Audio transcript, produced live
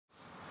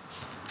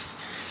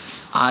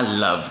I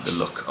love the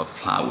look of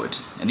plywood,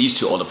 and these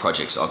two older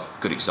projects are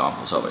good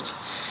examples of it.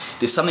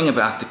 There's something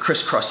about the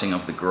crisscrossing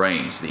of the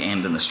grains, the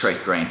end and the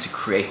straight grain, to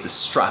create this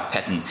stripe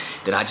pattern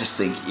that I just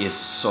think is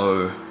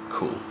so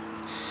cool.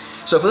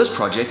 So for this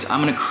project,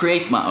 I'm going to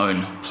create my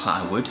own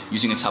plywood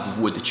using a type of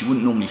wood that you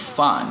wouldn't normally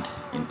find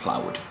in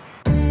plywood.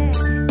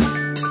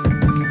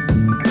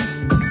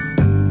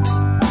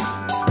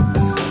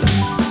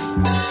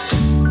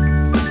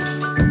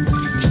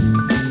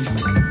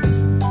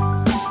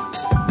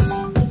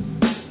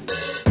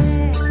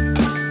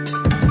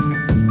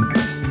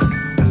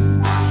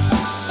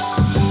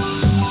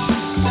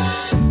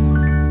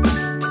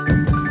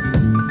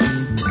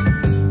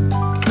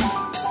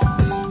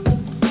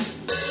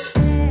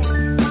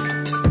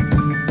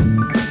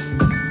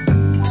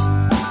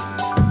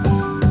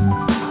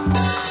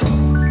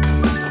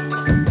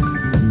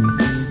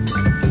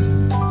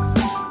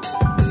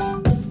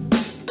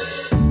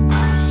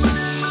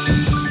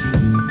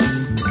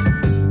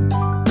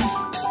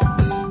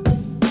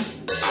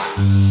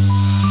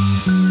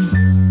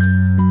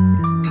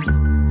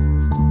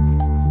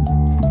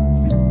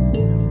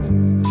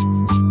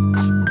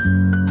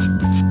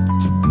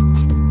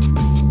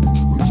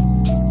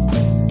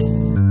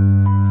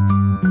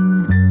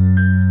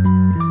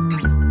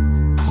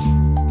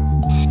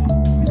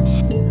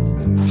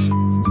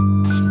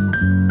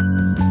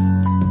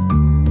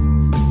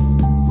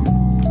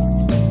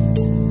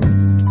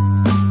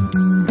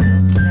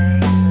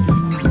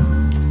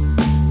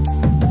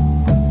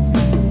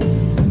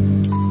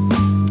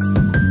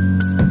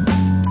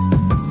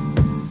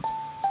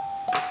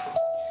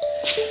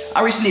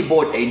 I recently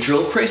bought a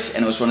drill press,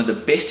 and it was one of the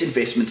best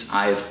investments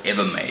I've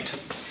ever made.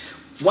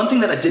 One thing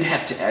that I did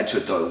have to add to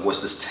it though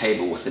was this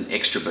table with an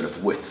extra bit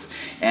of width,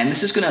 and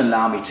this is going to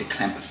allow me to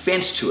clamp a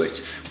fence to it,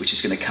 which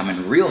is going to come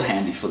in real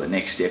handy for the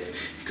next step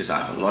because I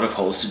have a lot of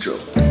holes to drill.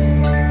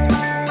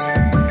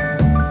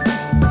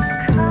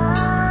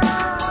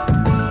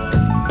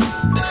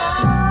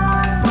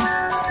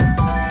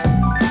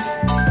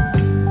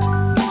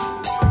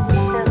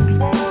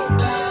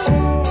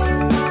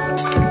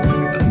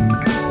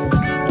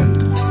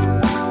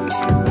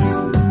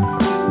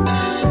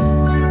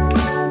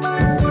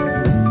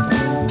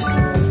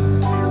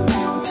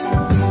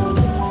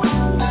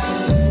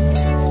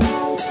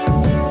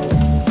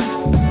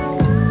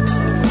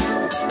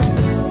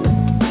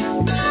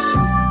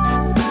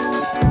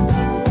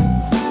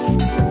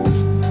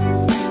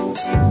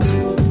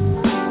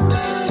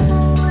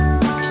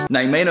 Now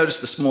you may notice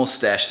the small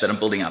stash that I'm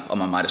building up on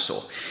my miter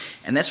saw,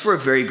 and that's for a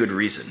very good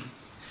reason.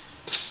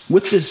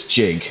 With this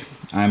jig,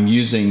 I'm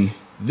using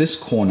this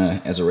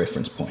corner as a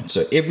reference point,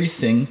 so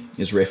everything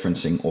is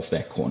referencing off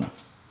that corner.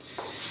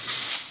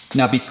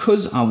 Now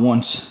because I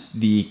want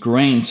the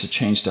grain to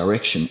change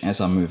direction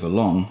as I move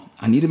along,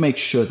 I need to make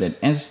sure that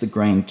as the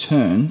grain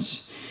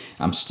turns,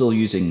 I'm still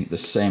using the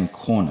same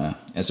corner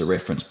as a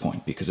reference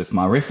point, because if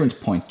my reference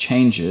point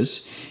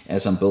changes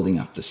as I'm building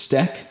up the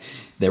stack,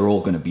 they're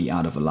all going to be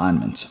out of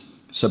alignment.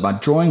 So by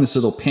drawing this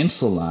little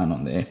pencil line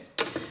on there,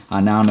 I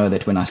now know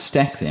that when I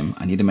stack them,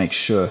 I need to make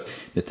sure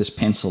that this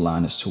pencil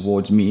line is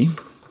towards me,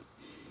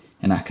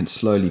 and I can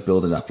slowly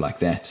build it up like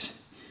that,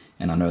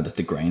 and I know that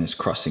the grain is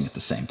crossing at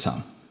the same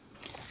time.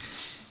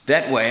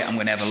 That way I'm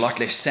going to have a lot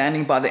less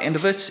sanding by the end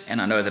of it,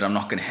 and I know that I'm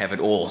not going to have it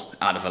all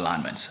out of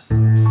alignment.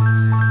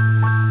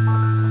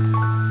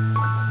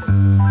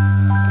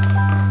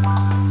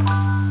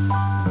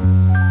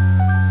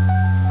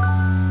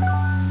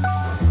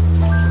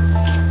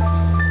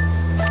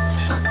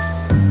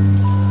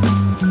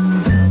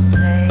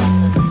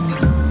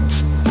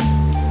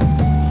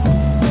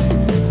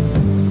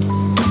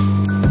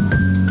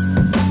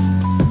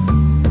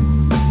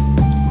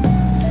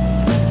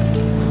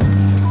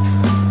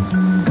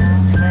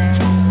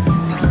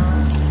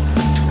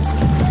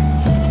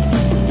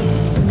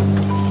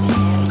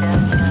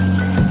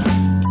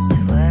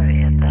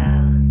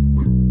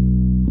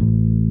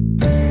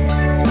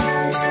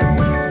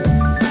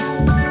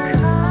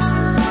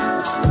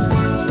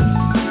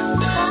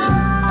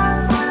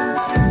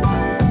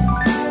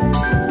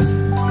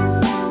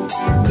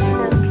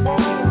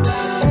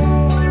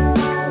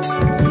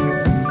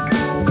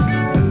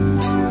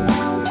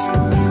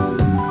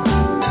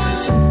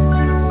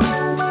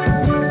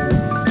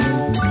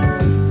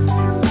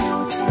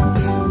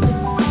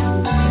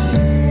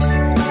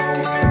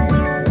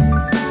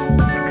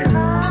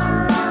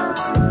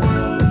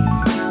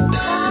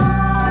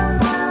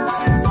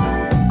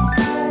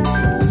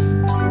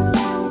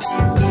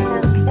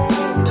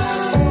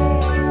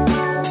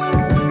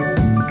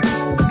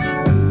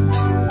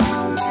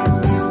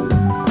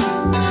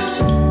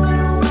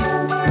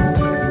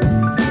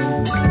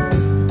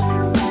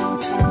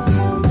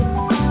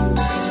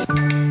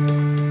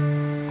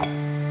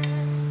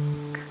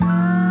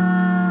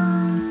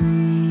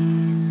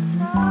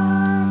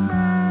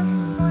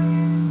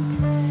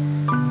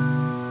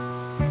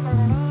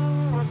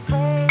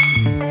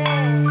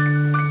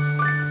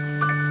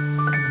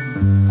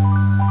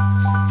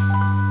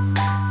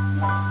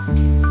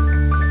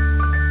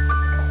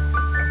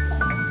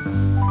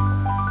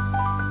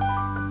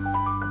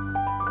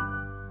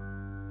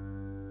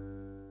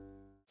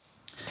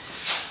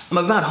 I'm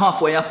about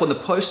halfway up on the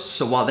post,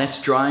 so while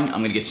that's drying,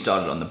 I'm gonna get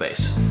started on the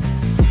base.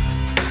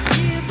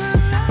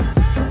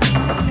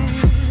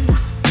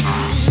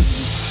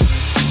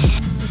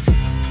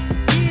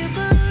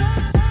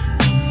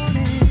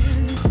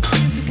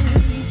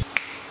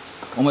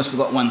 Almost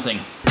forgot one thing.